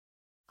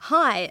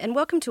Hi, and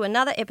welcome to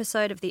another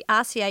episode of the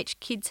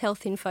RCH Kids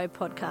Health Info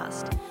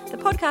podcast, the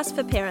podcast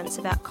for parents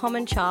about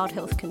common child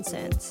health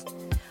concerns.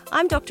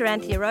 I'm Dr.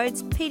 Anthea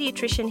Rhodes,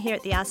 paediatrician here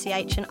at the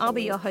RCH, and I'll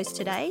be your host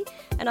today,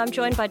 and I'm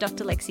joined by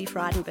Dr. Lexi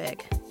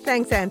Frydenberg.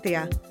 Thanks,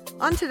 Anthea.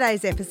 On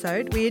today's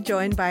episode, we are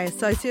joined by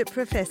Associate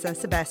Professor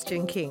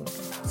Sebastian King,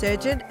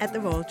 surgeon at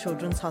the Royal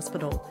Children's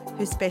Hospital,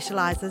 who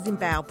specialises in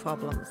bowel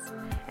problems.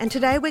 And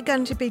today we're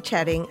going to be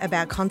chatting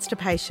about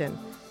constipation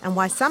and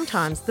why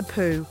sometimes the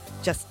poo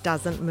just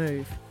doesn't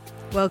move.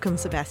 Welcome,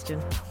 Sebastian.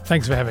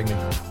 Thanks for having me.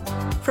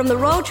 From the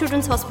Royal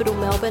Children's Hospital,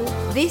 Melbourne,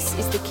 this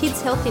is the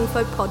Kids Health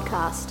Info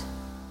podcast.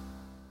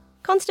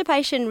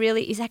 Constipation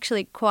really is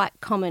actually quite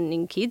common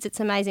in kids. It's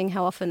amazing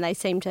how often they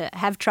seem to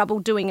have trouble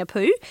doing a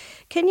poo.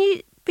 Can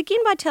you begin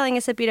by telling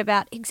us a bit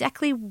about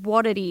exactly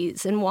what it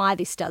is and why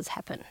this does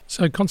happen?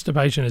 So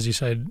constipation, as you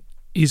said,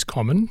 is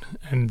common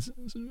and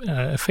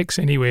affects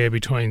anywhere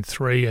between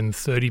 3 and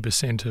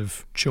 30%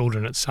 of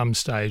children at some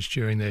stage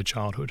during their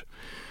childhood.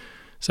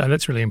 So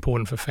that's really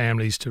important for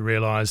families to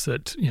realise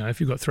that, you know, if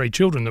you've got 3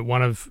 children, that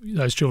one of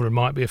those children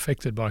might be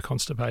affected by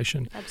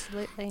constipation.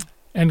 Absolutely.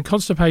 And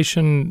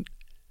constipation,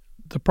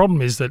 the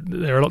problem is that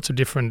there are lots of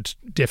different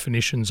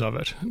definitions of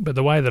it. But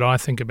the way that I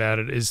think about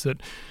it is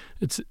that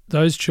it's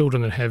those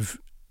children that have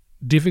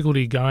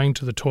difficulty going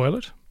to the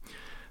toilet,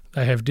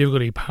 they have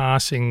difficulty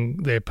passing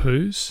their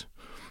poos,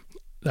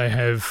 they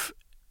have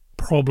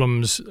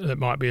problems that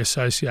might be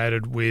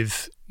associated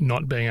with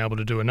not being able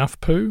to do enough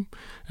poo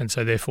and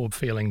so therefore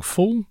feeling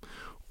full,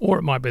 or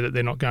it might be that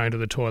they're not going to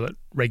the toilet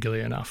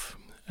regularly enough.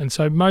 And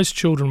so most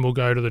children will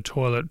go to the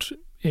toilet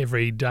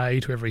every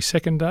day to every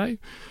second day,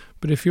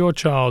 but if your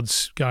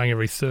child's going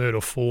every third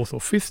or fourth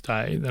or fifth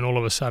day, then all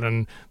of a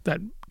sudden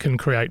that can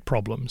create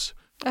problems.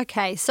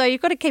 Okay, so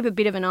you've got to keep a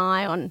bit of an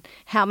eye on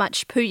how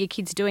much poo your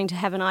kid's doing to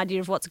have an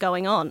idea of what's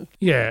going on.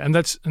 Yeah, and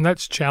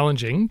that's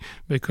challenging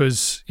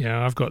because, you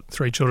know, I've got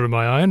 3 children of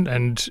my own,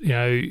 and, you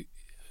know,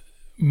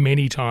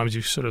 many times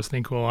you sort of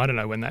think, well, I don't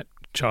know when that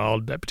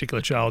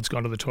particular child's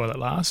gone to the toilet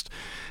last.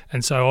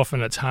 And so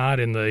often it's hard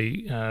in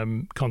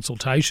the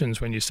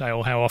consultations when you say,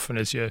 well, how often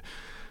is your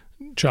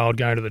child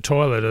going to the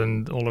toilet?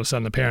 And all of a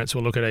sudden the parents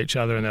will look at each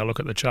other and they'll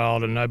look at the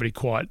child and nobody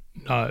quite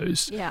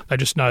knows. Yeah. They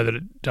just know that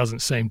it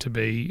doesn't seem to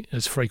be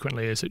as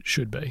frequently as it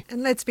should be.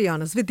 And let's be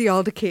honest, with the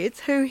older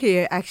kids, who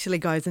here actually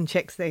goes and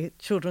checks their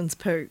children's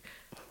poo?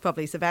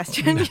 Probably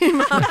Sebastian, you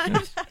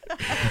might.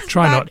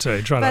 Try not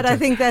to. But I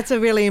think that's a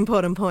really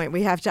important point.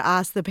 We have to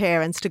ask the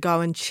parents to go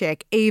and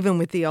check, even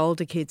with the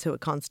older kids who are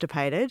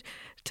constipated,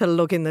 to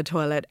look in the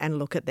toilet and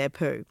look at their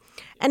poo.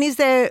 And is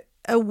there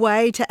a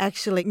way to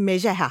actually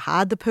measure how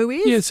hard the poo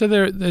is? Yeah, so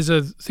there's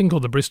a thing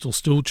called the Bristol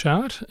Stool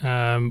Chart,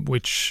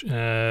 which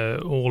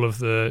all of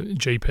the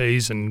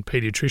GPs and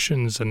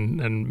paediatricians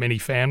and many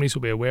families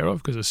will be aware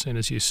of, because as soon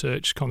as you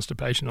search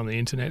constipation on the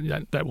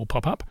internet, that will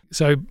pop up.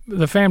 So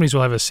the families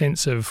will have a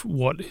sense of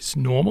what is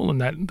normal,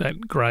 and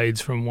that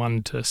grades from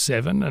 1 to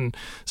 7. And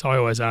so I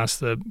always ask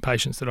the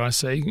patients that I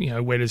see, you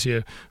know, where does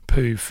your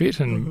poo fit?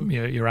 And you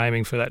know, you're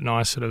aiming for that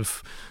nice sort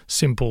of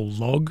simple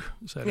log,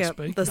 so to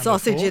speak. The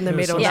sausage 4, in the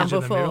middle,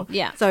 number 4.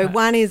 Yeah. So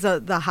 1 is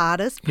the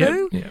hardest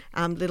poo, yep.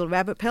 Little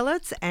rabbit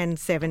pellets, and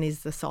 7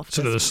 is the softest.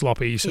 Sort of the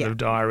sloppy sort of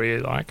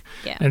diarrhea-like.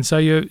 Yeah. And so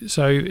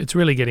it's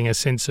really getting a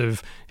sense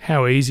of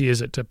how easy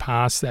is it to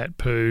pass that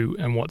poo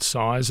and what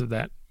size of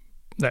that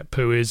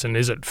poo is, and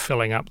is it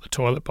filling up the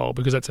toilet bowl?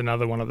 Because that's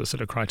another one of the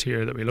sort of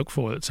criteria that we look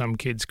for, that some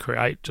kids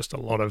create just a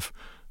lot of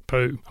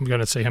poo. I'm going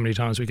to see how many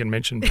times we can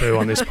mention poo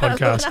on this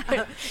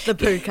podcast. The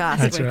poo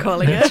cast, That's we're right.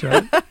 calling That's it.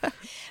 Right.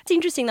 It's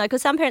interesting, though,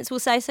 because some parents will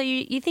say, so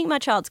you think my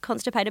child's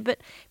constipated, but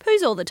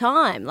poos all the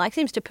time, like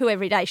seems to poo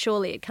every day,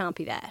 surely it can't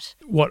be that.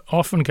 What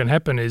often can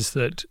happen is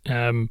that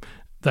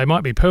they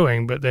might be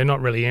pooing, but they're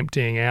not really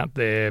emptying out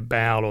their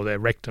bowel or their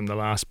rectum, the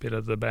last bit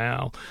of the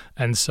bowel.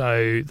 And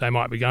so they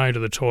might be going to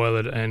the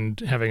toilet and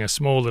having a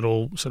small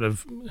little sort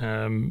of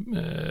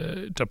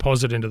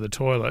deposit into the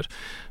toilet,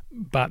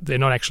 but they're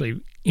not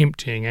actually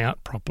emptying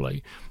out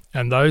properly.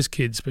 And those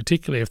kids,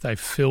 particularly if they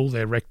fill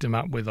their rectum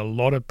up with a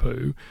lot of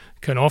poo,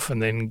 can often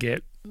then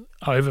get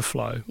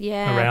overflow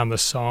around the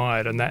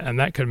side, and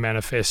that can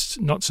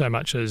manifest not so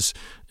much as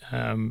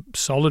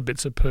solid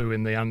bits of poo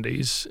in the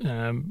undies,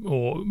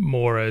 or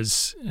more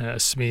as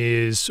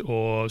smears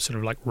or sort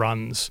of like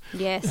runs.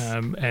 Yes.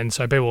 And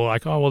so people are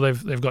like, oh, well,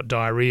 they've got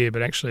diarrhea,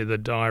 but actually the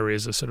diarrhea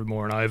is a sort of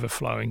more an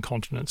overflow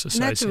incontinence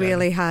associated. And that's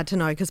really hard to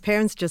know, because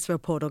parents just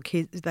report, or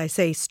kids, they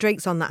see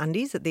streaks on the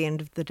undies at the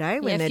end of the day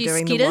when they're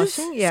doing the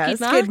washing. Yeah,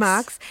 skid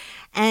marks.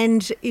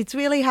 And it's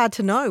really hard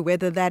to know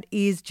whether that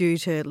is due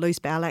to loose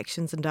bowel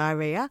actions and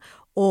diarrhea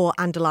or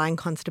underlying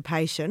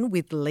constipation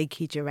with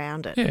leakage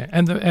around it. Yeah,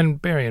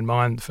 and bearing in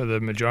mind, for the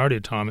majority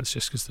of the time, it's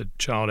just because the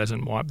child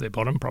hasn't wiped their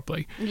bottom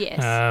properly.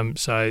 Yes.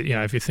 So, you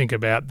know, if you think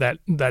about that,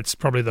 that's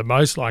probably the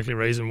most likely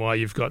reason why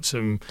you've got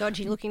some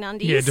dodgy-looking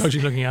undies. Yeah,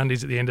 dodgy-looking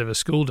undies at the end of a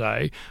school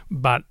day.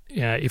 But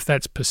if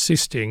that's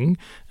persisting,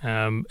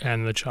 and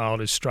the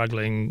child is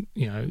struggling,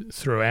 you know,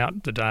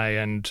 throughout the day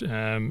and you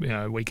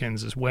know,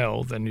 weekends as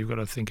well, then you've got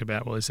to think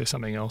about, well, is there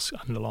something else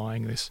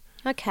underlying this?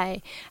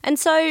 Okay. And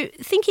so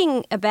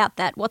thinking about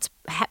that, what's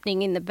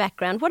happening in the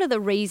background, what are the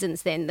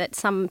reasons then that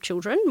some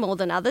children, more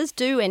than others,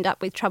 do end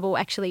up with trouble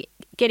actually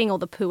getting all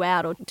the poo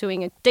out or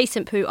doing a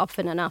decent poo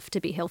often enough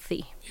to be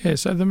healthy? Yeah,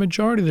 so the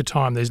majority of the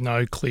time there's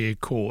no clear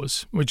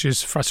cause, which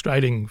is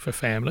frustrating for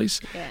families.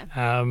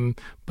 Yeah.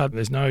 But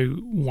there's no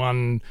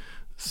one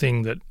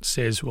thing that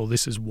says, well,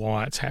 this is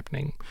why it's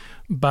happening.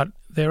 But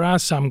there are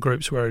some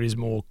groups where it is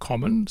more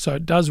common. So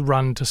it does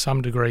run to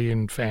some degree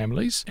in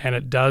families, and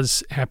it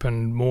does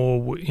happen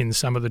more in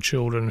some of the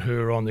children who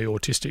are on the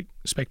autistic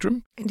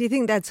spectrum. And do you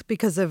think that's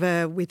because of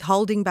a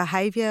withholding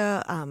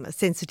behaviour, a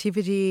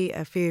sensitivity,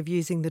 a fear of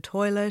using the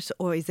toilet,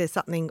 or is there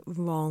something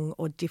wrong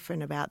or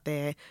different about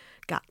their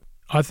gut?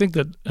 I think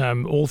that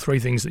all three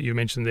things that you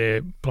mentioned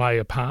there play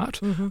a part.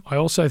 Mm-hmm. I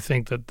also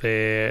think that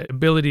their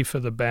ability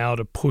for the bowel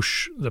to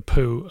push the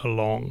poo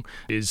along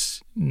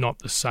is not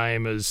the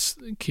same as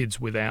kids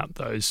without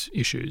those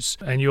issues.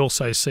 And you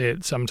also see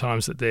it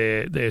sometimes that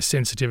their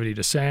sensitivity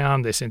to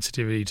sound, their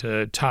sensitivity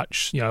to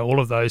touch,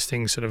 all of those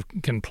things sort of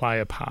can play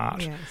a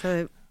part. Yeah,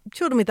 so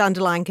children with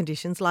underlying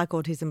conditions like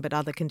autism, but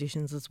other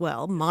conditions as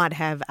well, might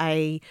have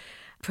a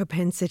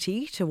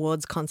propensity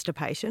towards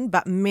constipation,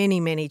 but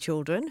many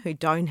children who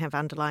don't have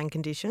underlying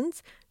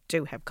conditions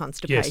do have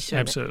constipation. Yes,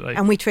 absolutely.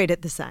 And we treat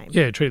it the same.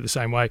 Yeah, treat it the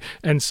same way.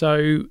 And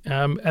so,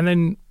 and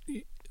then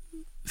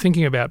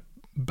thinking about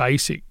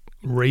basic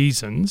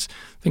reasons,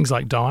 things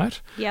like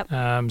diet.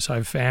 Yep.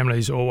 So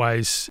families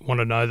always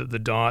want to know that the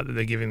diet that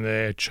they're giving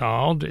their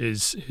child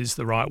is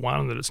the right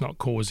one, that it's not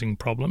causing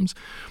problems.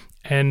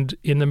 And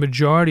in the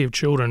majority of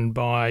children,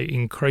 by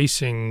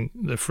increasing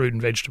the fruit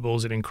and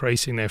vegetables and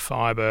increasing their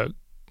fibre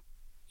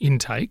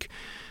intake,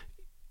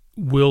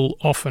 will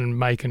often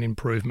make an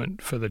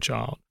improvement for the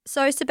child.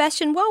 So,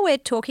 Sebastian, while we're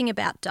talking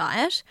about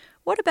diet,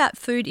 what about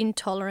food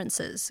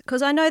intolerances?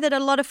 Because I know that a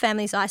lot of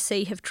families I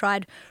see have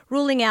tried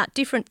ruling out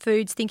different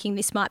foods thinking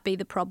this might be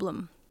the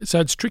problem.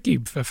 So it's tricky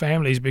for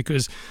families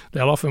because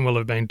they'll often will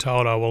have been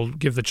told, we'll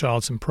give the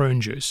child some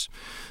prune juice.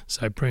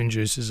 So prune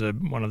juice is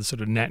one of the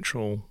sort of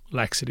natural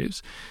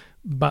laxatives.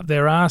 But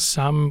there are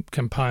some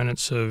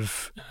components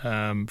of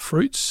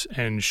fruits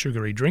and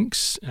sugary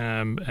drinks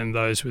and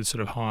those with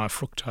sort of higher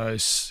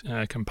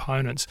fructose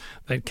components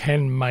that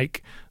can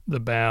make the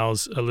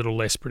bowels a little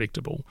less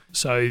predictable.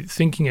 So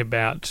thinking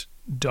about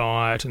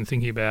diet and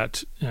thinking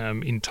about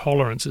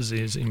intolerances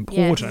is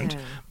important,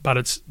 yes. but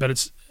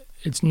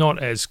it's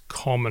not as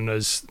common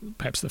as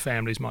perhaps the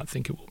families might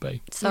think it will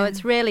be. So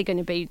it's rarely going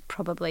to be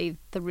probably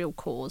the real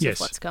cause of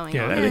what's going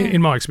on.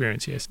 In my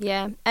experience, yes.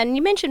 Yeah, and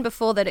you mentioned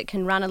before that it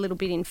can run a little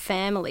bit in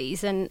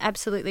families, and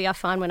absolutely I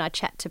find when I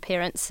chat to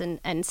parents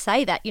and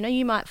say that,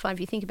 you might find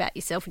if you think about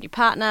yourself and your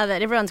partner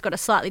that everyone's got a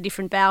slightly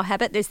different bowel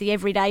habit. There's the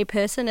everyday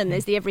person and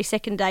there's the every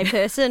second day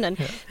person, and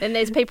then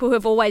there's people who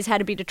have always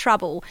had a bit of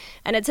trouble,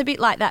 and it's a bit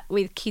like that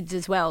with kids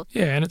as well.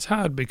 Yeah, and it's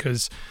hard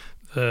because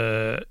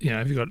if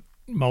you've got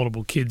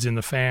multiple kids in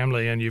the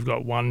family and you've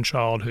got one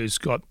child who's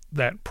got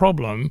that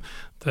problem,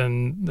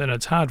 then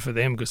it's hard for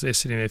them because they're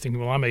sitting there thinking,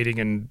 well, I'm eating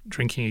and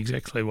drinking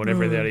exactly what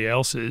everybody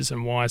else is,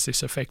 and why is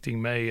this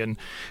affecting me? And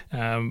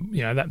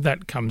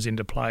that comes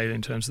into play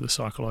in terms of the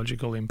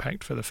psychological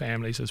impact for the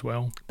families as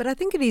well. But I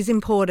think it is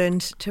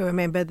important to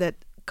remember that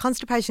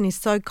constipation is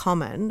so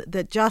common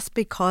that just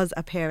because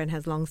a parent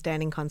has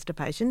long-standing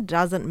constipation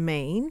doesn't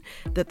mean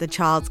that the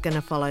child's going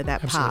to follow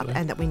that path,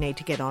 and that we need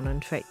to get on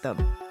and treat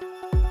them.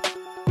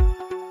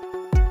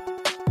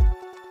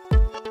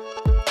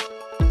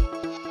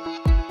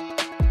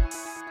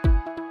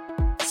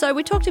 So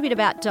we talked a bit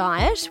about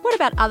diet. What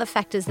about other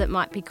factors that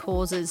might be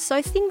causes?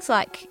 So things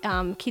like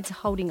kids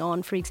holding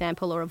on, for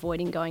example, or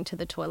avoiding going to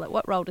the toilet.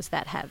 What role does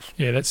that have?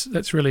 Yeah,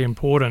 that's really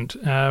important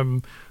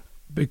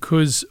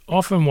because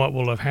often what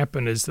will have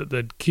happened is that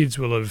the kids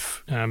will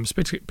have,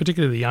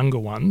 particularly the younger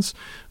ones,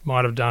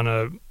 might have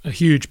done a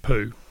huge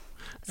poo.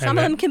 Some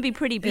of them can be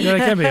pretty big. Yeah, they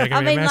can be.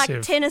 I mean, massive.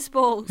 Like tennis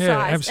ball size,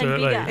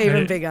 absolutely. and bigger.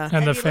 Even bigger.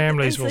 And the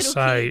families will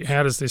say,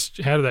 kids.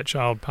 how did that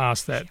child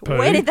pass that poo?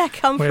 Where did that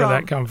come from? Where did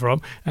that come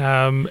from?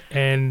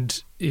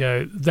 And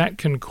that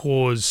can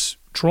cause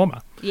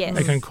trauma. Yes.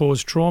 It can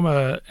cause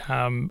trauma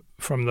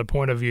from the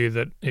point of view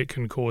that it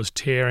can cause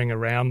tearing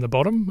around the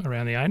bottom,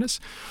 around the anus,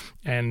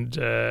 and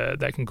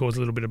that can cause a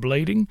little bit of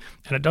bleeding.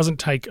 And it doesn't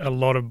take a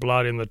lot of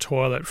blood in the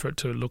toilet for it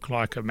to look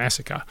like a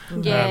massacre.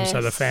 Yes.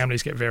 So the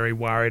families get very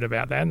worried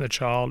about that, and the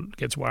child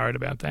gets worried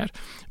about that.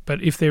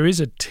 But if there is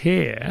a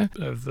tear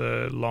of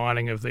the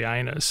lining of the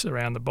anus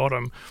around the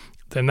bottom,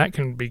 then that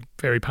can be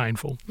very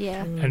painful.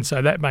 Yeah. And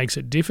so that makes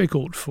it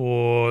difficult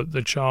for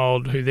the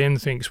child who then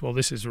thinks, well,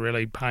 this is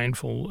really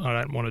painful, I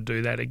don't want to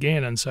do that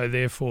again. And so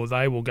therefore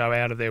they will go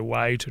out of their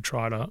way to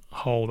try to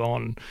hold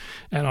on.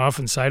 And I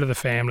often say to the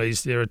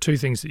families, there are two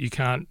things that you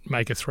can't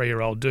make a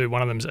 3-year-old do.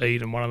 One of them's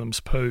eat and one of them's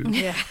poo.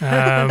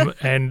 Yeah.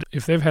 And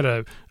if they've had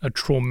a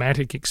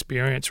traumatic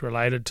experience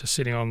related to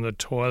sitting on the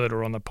toilet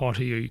or on the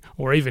potty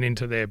or even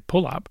into their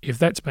pull-up, if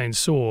that's been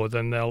sore,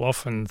 then they'll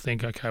often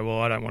think, okay, well,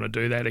 I don't want to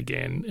do that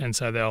again. And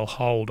so they'll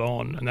hold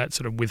on, and that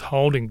sort of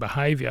withholding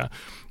behaviour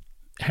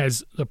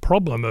has the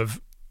problem of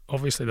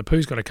obviously the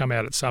poo's got to come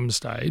out at some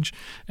stage,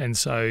 and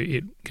so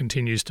it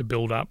continues to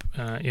build up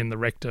in the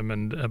rectum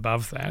and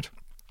above that.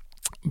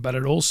 But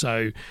it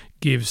also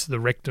gives the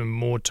rectum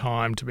more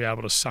time to be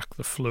able to suck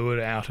the fluid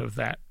out of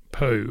that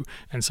poo,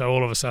 and so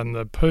all of a sudden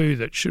the poo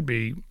that should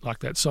be like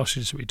that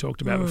sausage we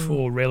talked about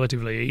before,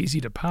 relatively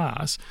easy to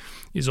pass,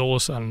 is all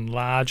of a sudden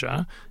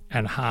larger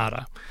and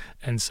harder.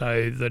 And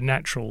so the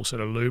natural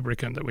sort of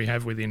lubricant that we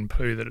have within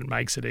poo that it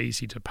makes it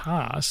easy to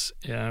pass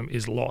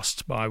is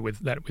lost by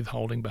that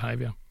withholding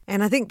behaviour.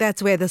 And I think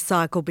that's where the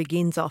cycle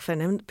begins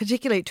often, and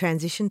particularly at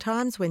transition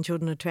times when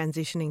children are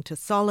transitioning to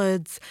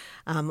solids,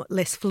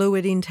 less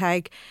fluid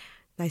intake.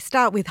 They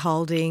start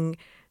withholding,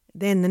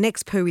 then the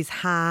next poo is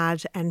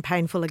hard and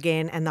painful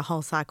again, and the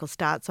whole cycle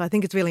starts. So I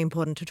think it's really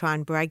important to try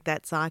and break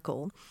that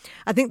cycle.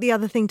 I think the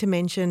other thing to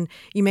mention,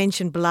 you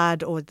mentioned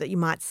blood or that you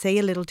might see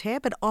a little tear,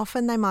 but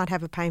often they might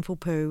have a painful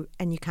poo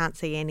and you can't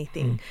see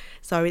anything.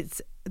 So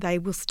they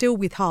will still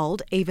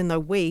withhold even though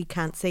we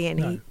can't see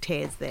any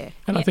tears there.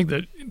 And I think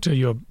that to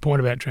your point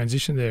about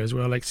transition there as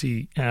well,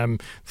 Lexi,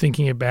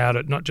 thinking about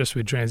it not just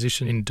with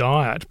transition in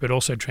diet but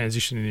also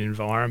transition in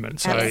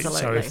environment. So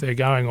if they're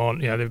going on,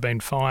 they've been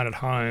fine at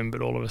home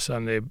but all of a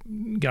sudden they're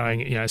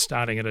going,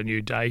 starting at a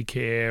new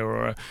daycare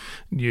or a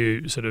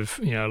new sort of,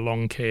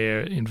 long care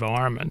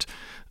environment,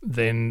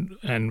 then,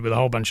 and with a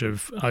whole bunch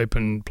of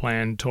open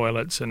plan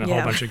toilets and a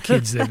whole bunch of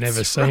kids they've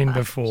never seen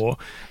before,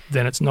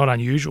 then it's not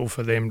unusual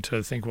for them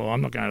to think, well,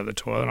 I'm not going to the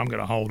toilet, I'm going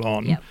to hold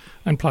on. Yep.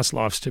 And plus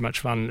life's too much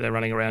fun, they're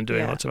running around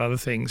doing lots of other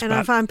things. And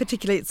I find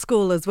particularly at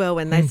school as well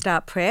when they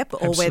start prep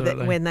or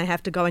when they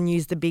have to go and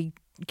use the big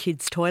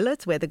kids'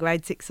 toilets where the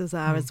grade 6s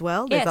are as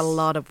well, there's a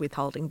lot of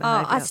withholding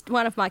behaviour.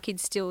 One of my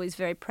kids still is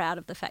very proud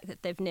of the fact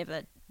that they've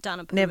never done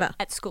a poo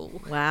at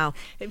school. Wow.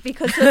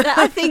 Because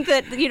I think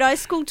that,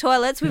 school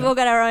toilets, we've all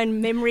got our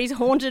own memories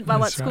haunted by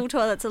what school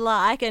toilets are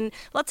like, and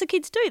lots of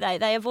kids do.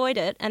 They avoid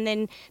it, and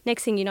then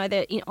next thing you know,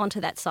 they're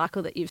onto that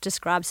cycle that you've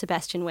described,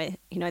 Sebastian, where,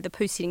 the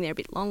poo's sitting there a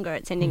bit longer,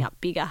 it's ending up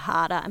bigger,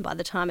 harder, and by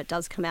the time it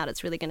does come out,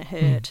 it's really going to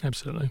hurt.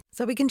 Absolutely.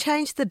 So we can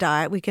change the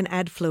diet, we can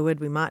add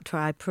fluid, we might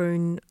try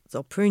prunes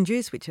or prune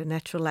juice, which are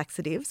natural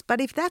laxatives, but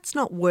if that's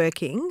not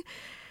working,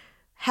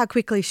 how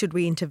quickly should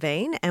we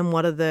intervene, and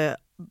what are the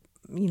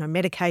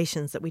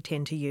medications that we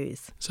tend to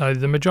use? So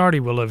the majority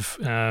will have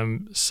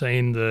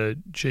seen the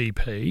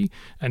GP,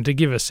 and to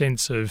give a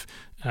sense of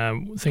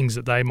things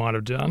that they might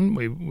have done,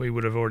 we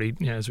would have already,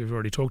 as we've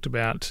already talked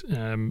about,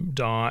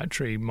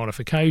 dietary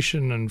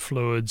modification and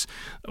fluids,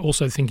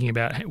 also thinking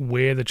about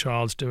where the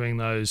child's doing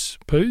those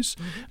poos,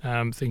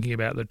 thinking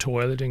about the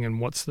toileting and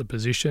what's the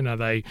position, are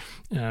they,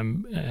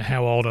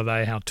 how old are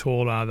they, how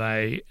tall are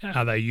they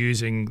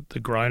using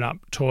the grown-up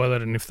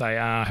toilet, and if they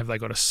are, have they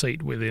got a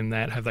seat within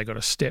that, have they got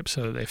a step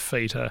so that their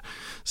feet are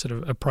sort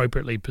of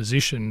appropriately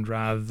positioned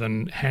rather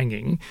than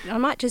hanging. I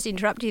might just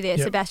interrupt you there,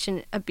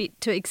 Sebastian, a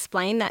bit to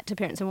explain that to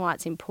parents and why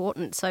it's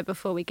important. So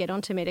before we get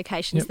onto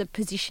medications, the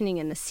positioning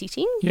and the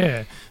sitting.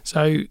 Yeah.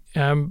 So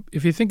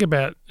if you think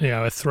about a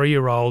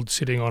 3-year-old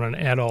sitting on an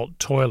adult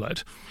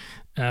toilet,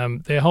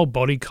 their whole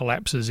body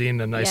collapses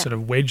in and they sort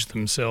of wedge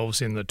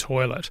themselves in the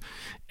toilet.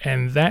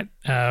 And that,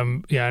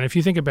 and if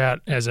you think about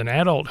as an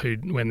adult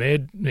when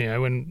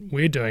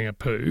we're doing a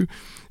poo,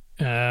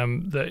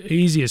 the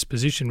easiest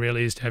position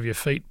really is to have your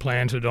feet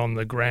planted on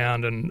the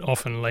ground and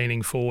often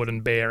leaning forward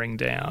and bearing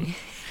down.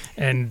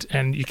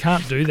 And you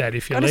can't do that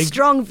if your got a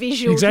strong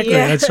visual. Exactly,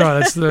 here. That's right.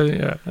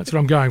 That's what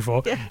I'm going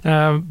for.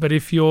 But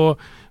if you're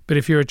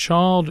a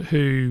child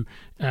who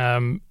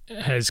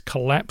has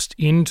collapsed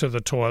into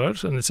the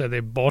toilet, and so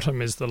their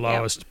bottom is the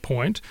lowest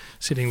point,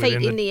 sitting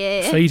within in the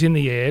air. Feet in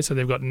the air, so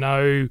they've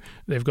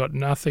got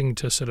nothing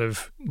to sort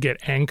of get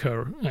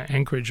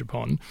anchorage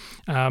upon,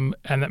 and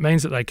that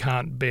means that they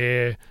can't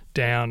bear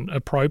down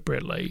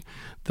appropriately,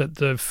 that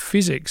the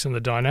physics and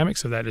the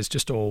dynamics of that is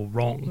just all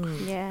wrong.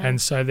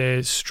 And so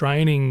they're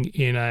straining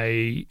in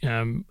a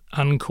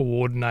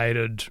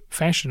uncoordinated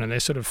fashion, and they're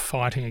sort of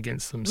fighting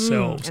against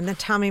themselves. And the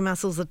tummy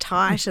muscles are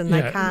tight and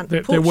they can't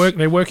push.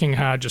 They're working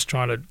hard just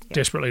trying to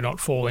desperately not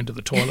fall into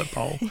the toilet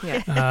bowl.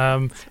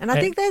 And I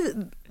think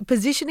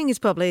positioning is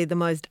probably the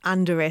most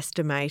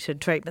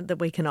underestimated treatment that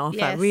we can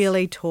offer,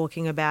 really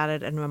talking about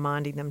it and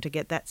reminding them to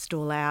get that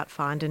stool out,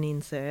 find an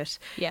insert.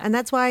 And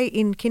that's why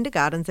in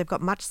kindergartens they've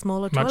got much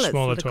smaller toilets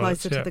that are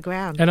closer to the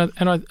ground. And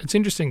it's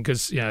interesting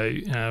because,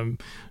 I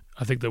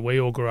think that we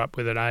all grew up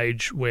with an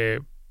age where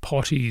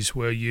potties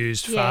were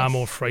used far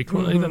more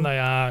frequently than they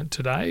are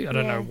today. I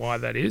don't know why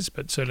that is,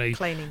 but certainly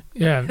cleaning.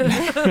 Yeah.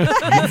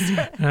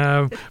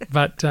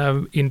 But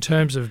in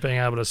terms of being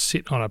able to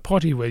sit on a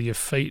potty where your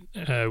feet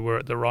were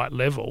at the right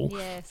level,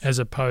 as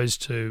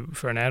opposed to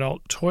for an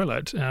adult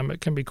toilet, it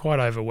can be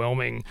quite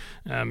overwhelming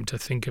to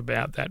think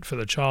about that for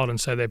the child, and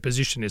so their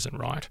position isn't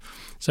right.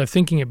 So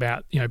thinking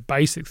about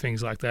basic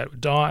things like that,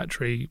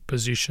 dietary,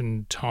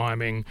 position,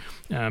 timing,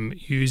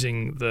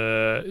 using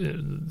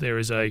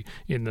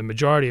in the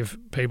majority of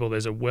people,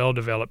 there's a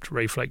well-developed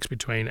reflex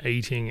between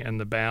eating and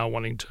the bowel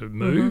wanting to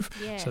move,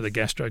 so the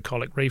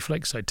gastrocolic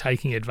reflex, so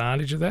taking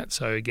advantage of that.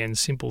 So again,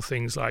 simple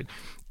things like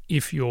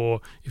if you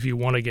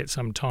want to get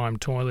some time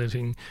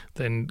toileting,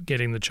 then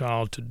getting the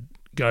child to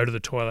go to the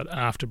toilet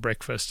after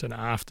breakfast and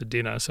after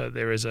dinner, so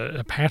there is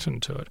a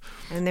pattern to it.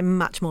 And they're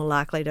much more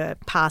likely to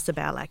pass a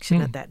bowel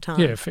action at that time.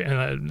 Yeah,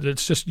 and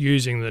it's just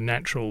using the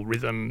natural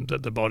rhythm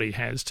that the body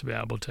has to be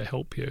able to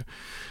help you.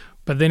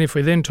 But then if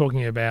we're then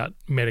talking about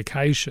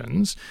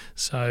medications,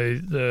 so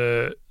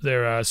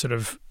there are sort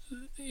of,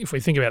 if we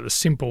think about the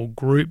simple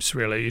groups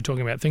really, you're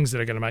talking about things that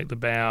are going to make the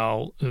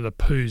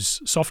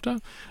poos softer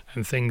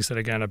and things that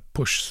are going to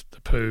push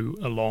the poo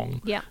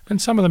along. Yeah.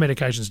 And some of the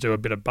medications do a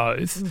bit of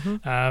both,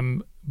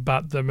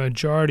 but the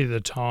majority of the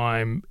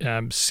time,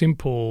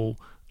 simple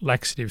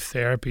laxative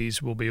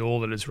therapies will be all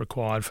that is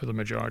required for the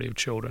majority of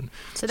children.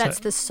 So that's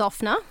the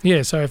softener?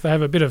 Yeah, so if they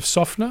have a bit of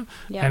softener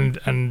Yeah.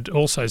 and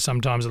also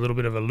sometimes a little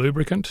bit of a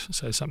lubricant,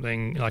 so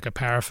something like a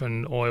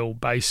paraffin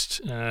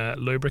oil-based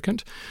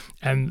lubricant,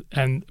 and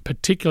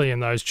particularly in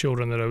those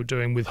children that are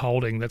doing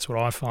withholding, that's what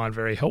I find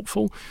very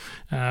helpful,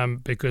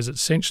 because it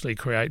essentially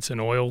creates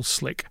an oil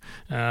slick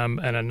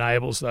and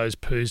enables those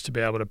poos to be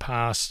able to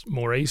pass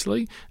more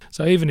easily.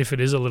 So even if it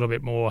is a little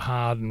bit more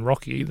hard and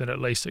rocky, then at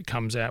least it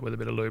comes out with a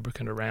bit of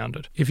lubricant around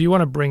it. If you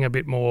want to bring a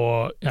bit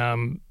more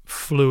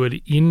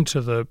fluid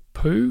into the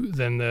poo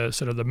than the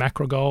sort of the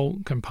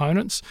macrogol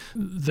components,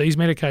 these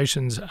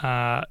medications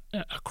are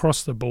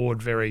across the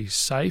board very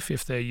safe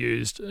if they're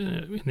used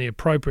in the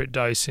appropriate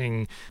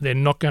dosing. They're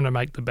not going to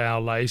make the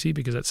bowel lazy,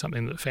 because that's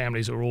something that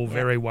families are all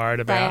very worried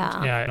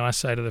about. They are. And I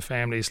say to the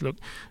families, look,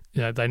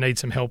 they need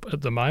some help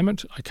at the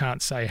moment. I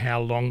can't say how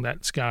long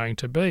that's going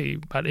to be,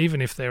 but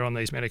even if they're on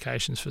these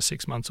medications for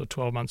 6 months or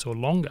 12 months or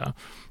longer,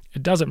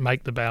 it doesn't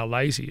make the bowel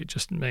lazy. It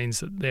just means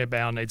that their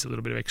bowel needs a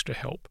little bit of extra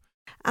help.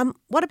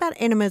 What about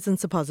enemas and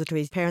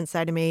suppositories? Parents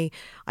say to me,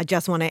 I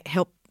just want to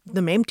help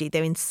them empty.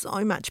 They're in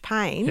so much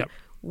pain. Yep.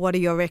 What are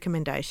your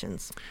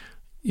recommendations?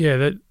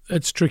 Yeah,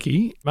 it's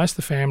tricky. Most of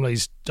the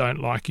families don't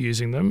like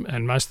using them,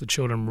 and most of the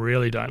children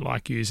really don't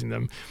like using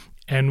them.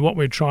 And what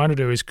we're trying to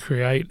do is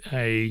create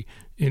an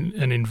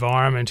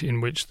environment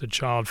in which the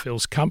child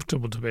feels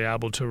comfortable to be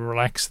able to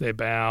relax their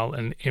bowel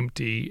and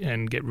empty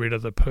and get rid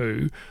of the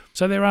poo.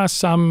 So there are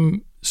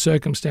some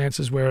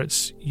circumstances where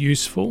it's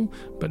useful,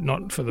 but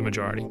not for the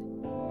majority.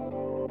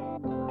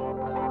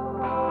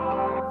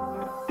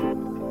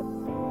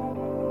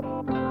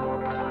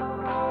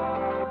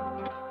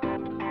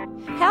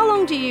 How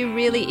long do you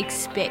really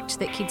expect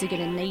that kids are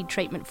going to need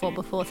treatment for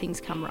before things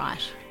come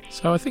right?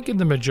 So I think in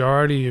the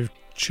majority of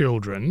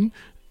children,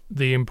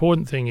 the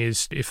important thing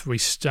is if we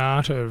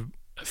start a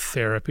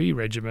therapy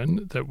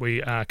regimen, that we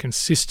are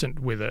consistent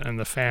with it and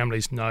the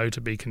families know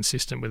to be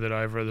consistent with it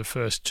over the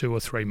first 2 or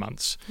 3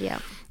 months. Yeah.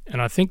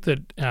 And I think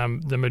that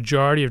the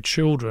majority of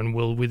children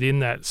will, within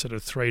that sort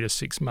of 3 to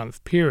 6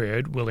 month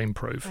period, will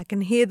improve. I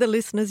can hear the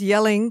listeners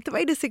yelling,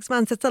 3 to 6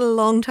 months, it's a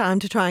long time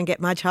to try and get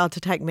my child to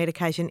take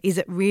medication. Is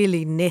it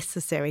really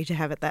necessary to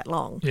have it that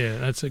long? Yeah,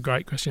 that's a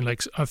great question,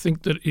 Lex. I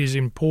think that it is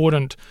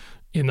important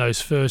in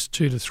those first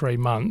 2 to 3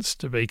 months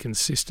to be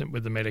consistent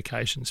with the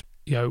medications.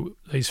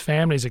 These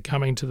families are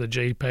coming to the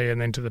GP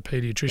and then to the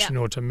paediatrician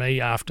or to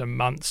me after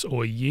months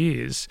or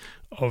years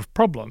of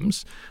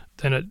problems,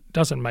 then it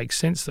doesn't make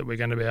sense that we're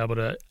going to be able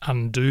to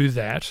undo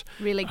that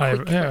really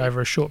quickly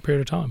over a short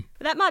period of time.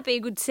 That might be a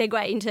good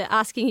segue into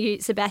asking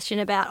you, Sebastian,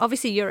 about,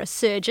 obviously you're a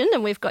surgeon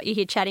and we've got you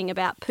here chatting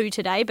about poo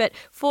today, but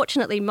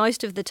fortunately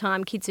most of the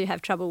time kids who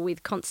have trouble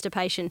with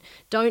constipation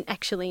don't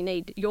actually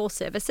need your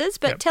services.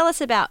 But tell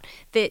us about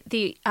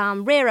the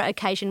rarer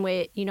occasion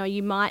where,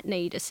 you might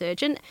need a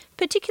surgeon,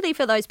 particularly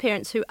for those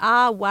parents who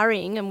are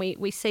worrying and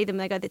we see them,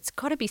 they go, there's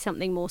got to be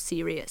something more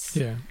serious.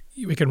 Yeah.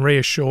 We can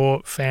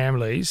reassure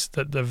families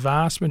that the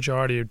vast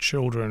majority of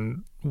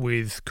children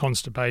with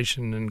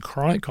constipation and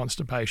chronic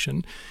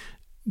constipation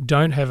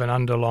don't have an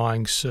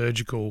underlying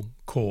surgical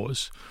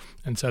cause.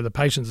 And so the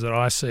patients that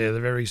I see are the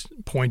very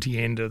pointy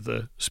end of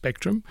the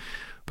spectrum.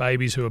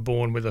 Babies who are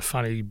born with a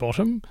funny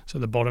bottom, so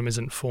the bottom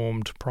isn't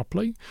formed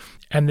properly.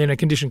 And then a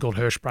condition called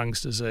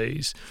Hirschsprung's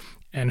disease.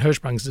 And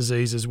Hirschsprung's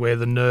disease is where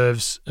the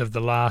nerves of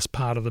the last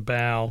part of the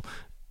bowel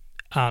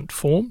aren't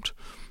formed.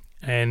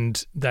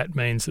 And that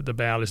means that the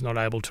bowel is not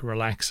able to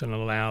relax and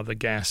allow the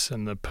gas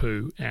and the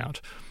poo out.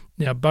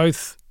 Now,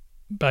 both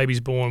babies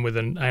born with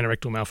an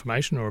anorectal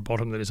malformation or a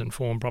bottom that isn't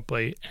formed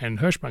properly and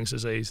Hirschsprung's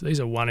disease,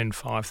 these are 1 in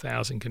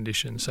 5,000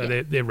 conditions, so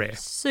they're rare.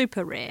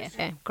 Super rare.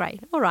 Yeah,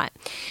 great. All right.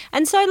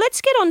 And so let's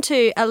get on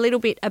to a little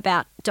bit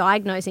about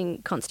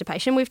diagnosing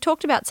constipation. We've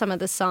talked about some of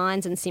the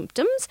signs and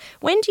symptoms.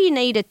 When do you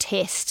need a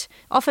test?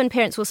 Often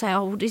parents will say,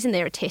 isn't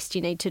there a test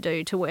you need to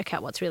do to work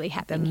out what's really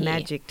happening here?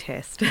 Magic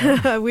test.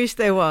 I wish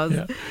there was.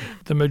 Yeah.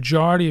 The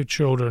majority of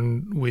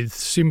children with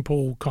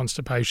simple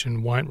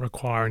constipation won't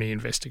require any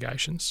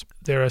investigations.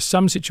 There are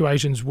some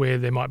situations where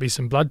there might be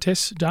some blood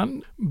tests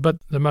done, but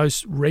the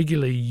most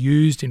regularly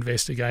used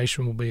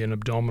investigation will be an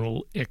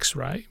abdominal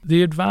X-ray.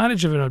 The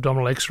advantage of an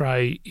abdominal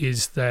X-ray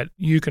is that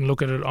you can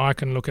look at it, I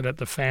can look at it,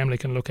 the family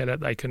can look at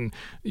it,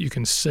 you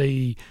can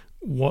see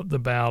what the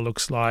bowel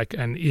looks like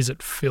and is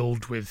it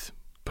filled with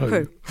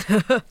poo.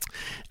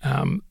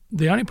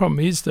 The only problem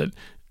is that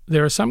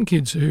there are some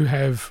kids who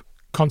have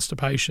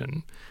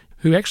constipation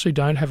who actually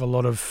don't have a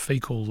lot of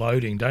fecal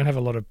loading, don't have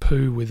a lot of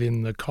poo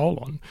within the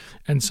colon.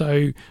 And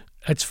so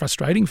it's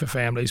frustrating for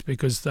families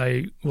because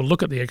they will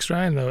look at the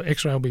x-ray and the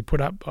x-ray will be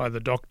put up by the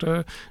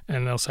doctor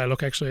and they'll say,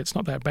 look, actually it's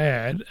not that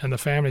bad. And the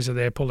families are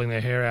there pulling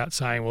their hair out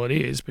saying, well, it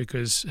is,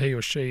 because he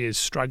or she is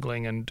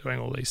struggling and doing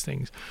all these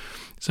things.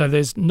 So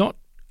there's not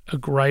a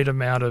great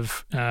amount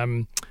of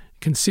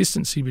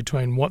consistency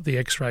between what the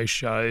x-ray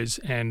shows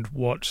and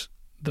what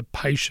the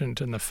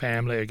patient and the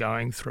family are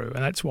going through.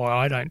 And that's why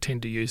I don't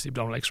tend to use the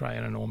abdominal x-ray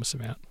an enormous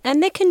amount.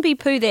 And there can be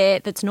poo there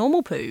that's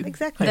normal poo.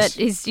 Exactly. That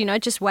is,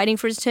 just waiting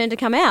for its turn to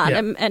come out.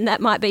 Yeah. And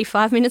that might be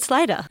 5 minutes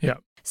later. Yeah.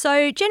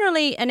 So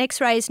generally an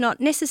x-ray is not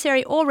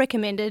necessary or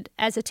recommended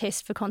as a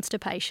test for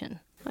constipation.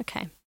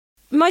 Okay.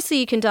 Mostly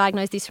you can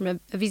diagnose this from a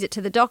visit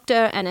to the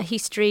doctor and a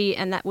history,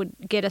 and that would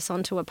get us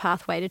onto a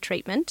pathway to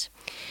treatment.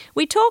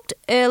 We talked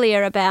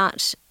earlier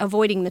about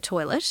avoiding the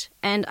toilet,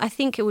 and I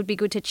think it would be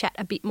good to chat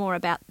a bit more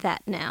about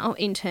that now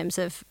in terms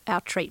of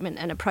our treatment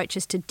and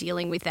approaches to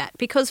dealing with that,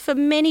 because for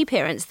many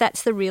parents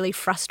that's the really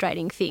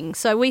frustrating thing.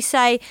 So we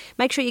say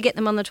make sure you get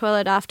them on the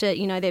toilet after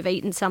they've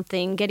eaten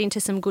something, get into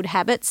some good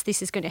habits,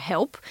 this is going to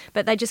help,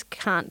 but they just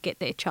can't get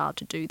their child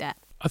to do that.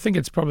 I think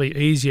it's probably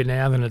easier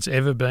now than it's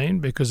ever been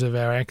because of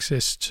our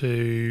access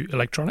to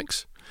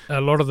electronics. A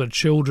lot of the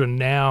children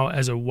now,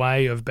 as a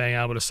way of being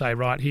able to say,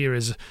 right, here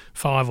is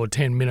 5 or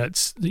 10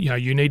 minutes,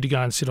 you need to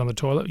go and sit on the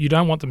toilet. You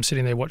don't want them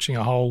sitting there watching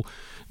a whole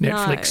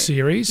Netflix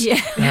series. Yeah,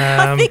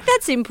 I think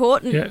that's an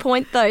important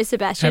point though,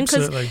 Sebastian,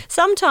 because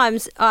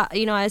sometimes,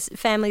 as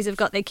families have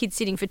got their kids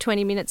sitting for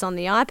 20 minutes on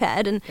the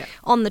iPad and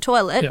on the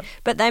toilet,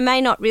 but they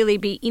may not really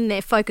be in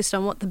there focused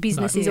on what the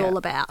business is all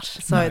about.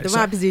 So the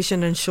right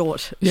position and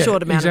short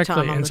amount of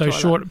time on the toilet.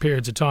 Short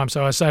periods of time.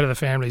 So I say to the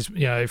families,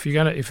 if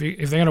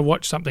they're going to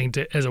watch something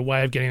as a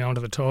way of getting onto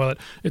the toilet,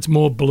 it's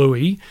more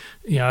bluey,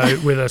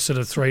 with a sort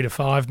of 3 to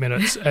 5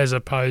 minutes as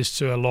opposed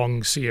to a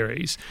long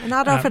series. And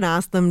I'd often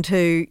ask them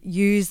to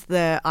use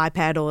the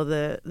iPad or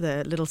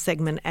the little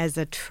segment as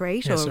a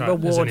treat or a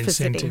reward for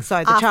sitting. So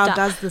the child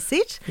does the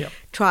sit,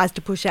 tries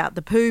to push out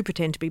the poo,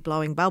 pretend to be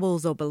blowing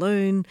bubbles or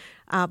balloon,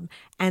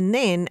 and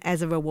then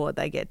as a reward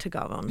they get to go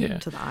on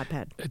to the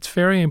iPad. It's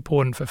very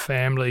important for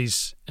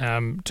families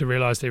to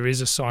realise there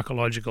is a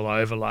psychological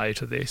overlay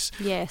to this.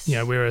 Yes.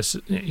 Whereas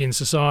in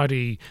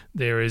society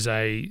there is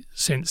a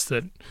sense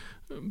that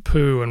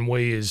poo and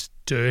wee is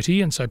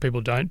dirty, and so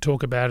people don't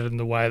talk about it in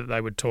the way that they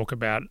would talk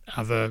about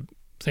other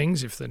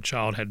things if the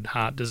child had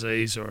heart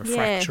disease or a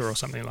fracture or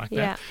something like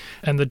that.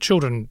 And the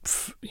children,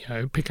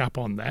 pick up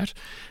on that.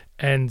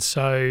 And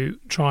so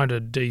trying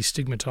to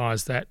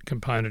destigmatise that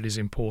component is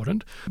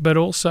important. But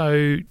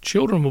also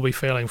children will be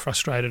feeling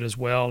frustrated as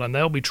well, and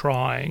they'll be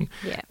trying.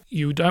 Yeah.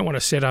 You don't want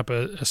to set up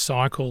a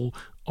cycle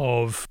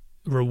of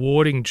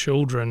rewarding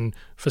children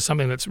for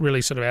something that's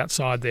really sort of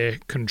outside their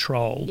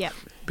control. Yep.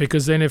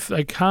 Because then if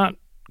they can't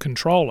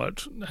control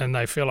it and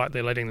they feel like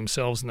they're letting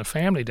themselves and the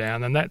family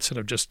down, then that sort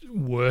of just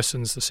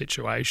worsens the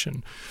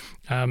situation.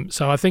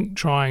 So I think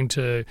trying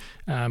to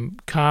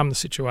calm the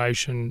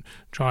situation,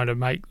 trying to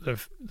make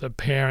the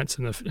parents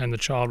and the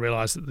child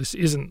realise that this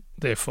isn't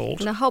their fault.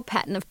 And the whole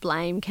pattern of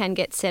blame can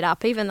get set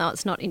up even though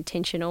it's not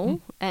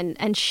intentional,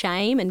 and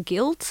shame and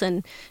guilt,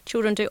 and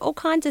children do all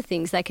kinds of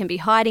things. They can be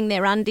hiding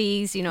their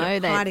undies,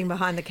 hiding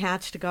behind the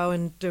couch to go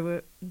and do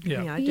it. Do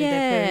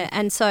their poo.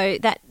 And so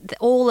that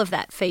all of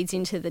that feeds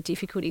into the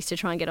difficulties to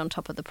try and get on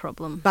top of the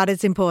problem. But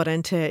it's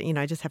important to,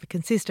 just have a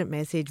consistent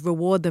message,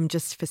 reward them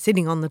just for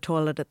sitting on the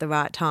toilet at the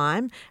right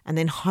time, and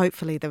then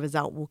hopefully the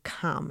result will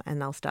come and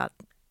they'll start,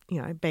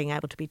 being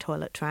able to be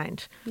toilet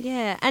trained.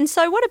 Yeah. And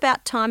so what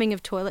about timing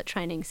of toilet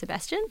training,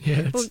 Sebastian?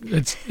 Yeah,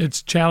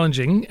 it's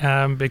challenging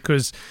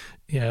because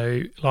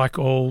like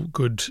all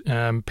good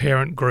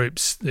parent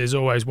groups, there's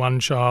always one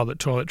child that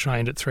toilet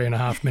trained at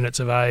 3.5 minutes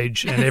of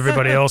age, and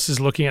everybody else is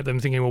looking at them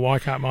thinking, well, why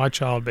can't my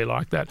child be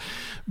like that?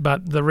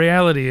 But the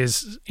reality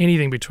is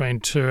anything between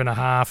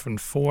 2.5 and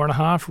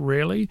 4.5,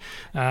 really.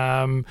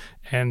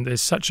 And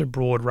there's such a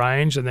broad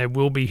range, and there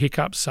will be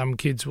hiccups. Some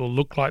kids will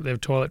look like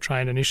they've toilet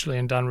trained initially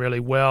and done really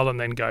well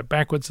and then go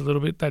backwards a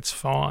little bit. That's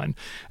fine.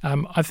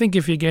 I think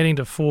if you're getting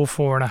to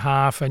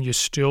 4.5 and you're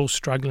still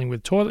struggling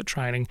with toilet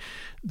training,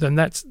 then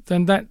that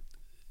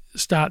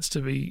starts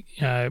to be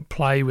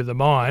play with the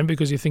mind,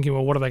 because you're thinking,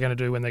 well, what are they going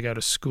to do when they go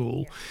to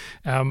school?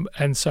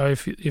 And so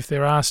if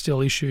there are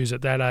still issues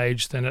at that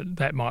age, then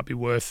that might be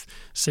worth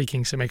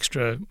seeking some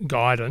extra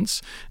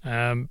guidance,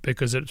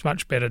 because it's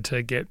much better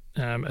to get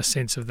a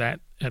sense of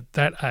that at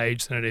that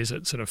age than it is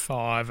at sort of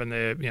 5, and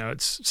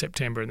it's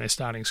September and they're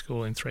starting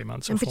school in 3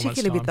 months or 4 months' time. And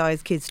particularly with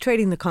those kids,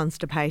 treating the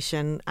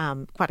constipation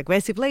quite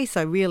aggressively,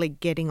 so really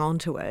getting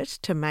onto it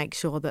to make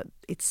sure that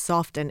it's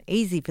soft and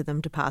easy for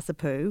them to pass a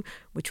poo,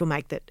 which will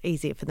make it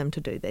easier for them to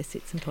do their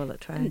sits and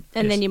toilet train.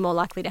 And then you're more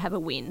likely to have a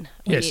win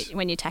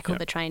when you tackle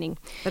the training.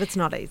 But it's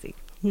not easy.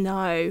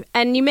 No.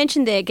 And you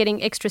mentioned there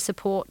getting extra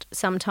support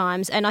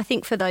sometimes, and I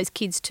think for those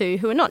kids too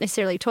who are not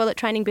necessarily toilet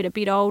training but a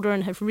bit older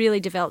and have really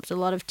developed a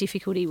lot of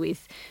difficulty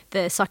with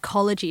the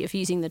psychology of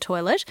using the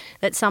toilet,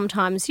 that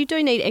sometimes you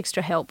do need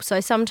extra help. So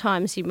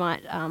sometimes you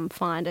might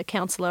find a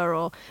counsellor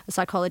or a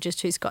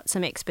psychologist who's got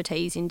some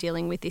expertise in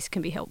dealing with this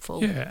can be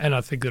helpful. Yeah, and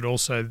I think that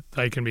also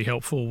they can be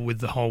helpful with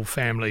the whole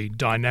family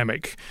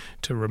dynamic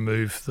to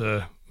remove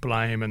the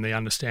blame and the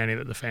understanding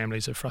that the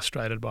families are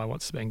frustrated by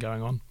what's been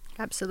going on.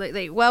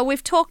 Absolutely. Well,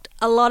 we've talked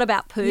a lot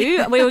about poo.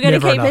 We were going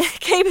to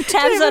keep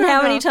tabs on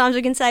how many times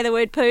we can say the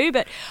word poo,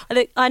 but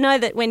I know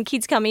that when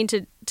kids come in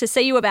to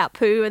see you about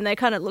poo and they're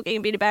kind of looking a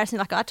bit embarrassing,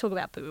 like I talk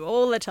about poo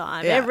all the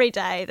time, every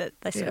day, that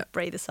they sort of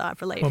breathe a sigh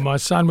of relief. Well, my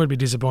son would be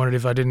disappointed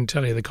if I didn't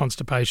tell you the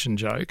constipation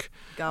joke.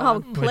 Go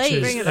on.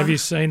 Please. Have you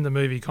seen the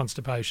movie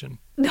Constipation?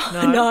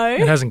 No.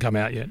 It hasn't come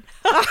out yet.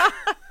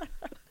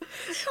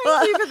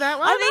 Thank you for that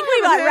one. I think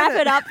we might wrap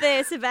it up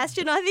there,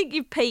 Sebastian. I think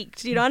you've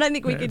peaked. I don't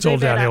think we can It's do all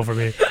better. downhill from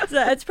here.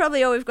 So it's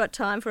probably all we've got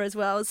time for as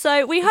well.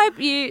 So we hope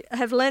you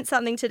have learnt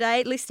something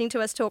today listening to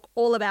us talk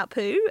all about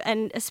poo,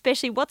 and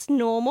especially what's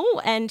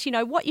normal and,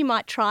 what you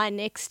might try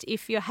next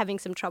if you're having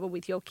some trouble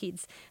with your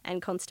kids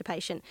and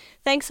constipation.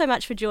 Thanks so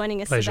much for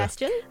joining us, Pleasure.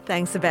 Sebastian.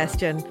 Thanks,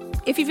 Sebastian.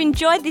 If you've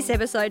enjoyed this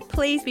episode,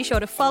 please be sure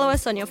to follow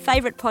us on your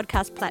favourite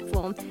podcast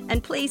platform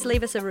and please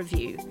leave us a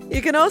review.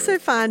 You can also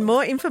find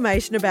more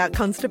information about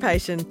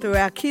constipation through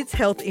our Kids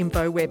Health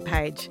Info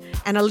webpage,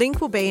 and a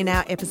link will be in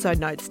our episode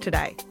notes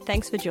today.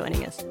 Thanks for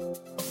joining us.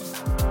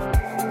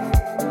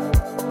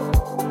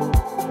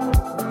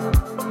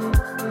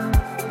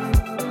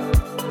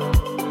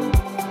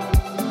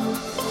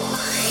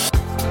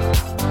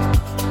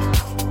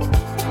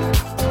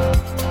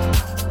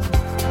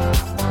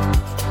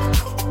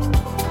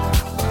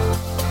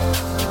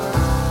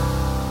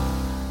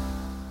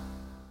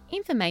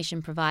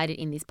 Information provided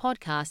in this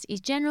podcast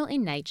is general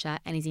in nature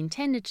and is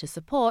intended to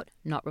support,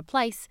 not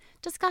replace,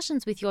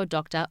 discussions with your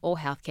doctor or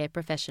healthcare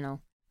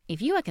professional.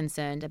 If you are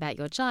concerned about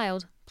your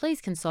child,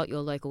 please consult your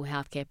local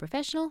healthcare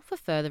professional for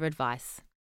further advice.